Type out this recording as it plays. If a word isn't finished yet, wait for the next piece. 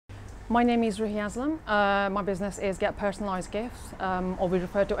My name is Ruhi Aslam. My business is Get Personalised Gifts, or we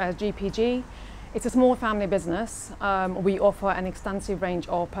refer to as GPG. It's a small family business. We offer an extensive range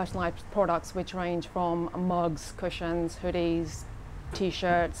of personalised products which range from mugs, cushions, hoodies,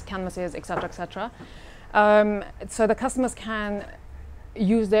 t-shirts, canvases, etc., etc. So the customers can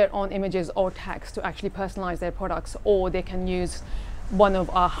use their own images or text to actually personalise their products, or they can use one of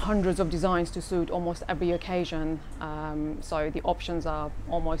our hundreds of designs to suit almost every occasion. So the options are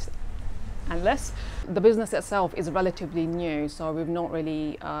almost endless. The business itself is relatively new, so we've not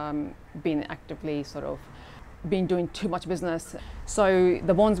really been actively been doing too much business. So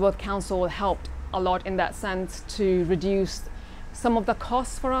the Wandsworth Council helped a lot in that sense to reduce some of the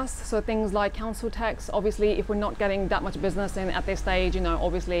costs for us. So things like council tax, obviously if we're not getting that much business in at this stage,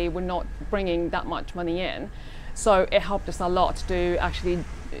 obviously we're not bringing that much money in. So it helped us a lot to actually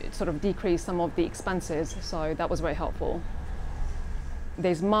decrease some of the expenses. So that was very helpful.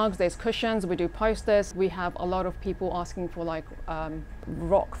 There's mugs, there's cushions, we do posters. We have a lot of people asking for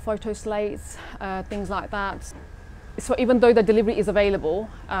rock photo slates, things like that. So even though the delivery is available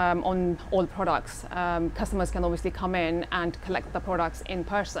on all products, customers can obviously come in and collect the products in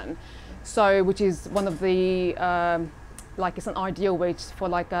person. So which is one of the, it's an ideal way for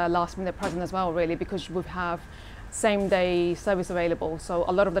a last minute present as well, really, because we have same day service available. So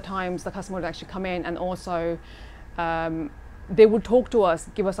a lot of the times the customer would actually come in and also they would talk to us,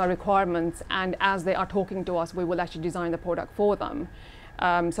 give us our requirements, and as they are talking to us, we will actually design the product for them.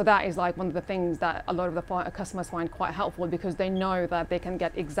 So that is one of the things that a lot of the customers find quite helpful, because they know that they can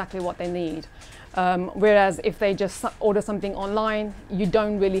get exactly what they need. Whereas if they just order something online, you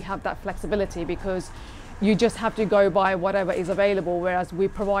don't really have that flexibility, because you just have to go by whatever is available, whereas we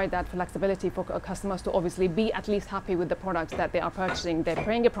provide that flexibility for customers to obviously be at least happy with the products that they are purchasing. They're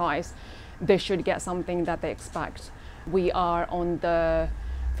paying a price, they should get something that they expect. We are on the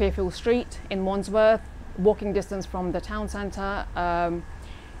Fairfield street in Wandsworth, walking distance from the town centre.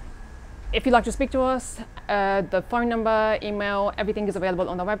 If you'd like to speak to us, the phone number, email, everything is available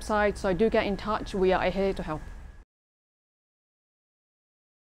on the website, so do get in touch. We are here to help.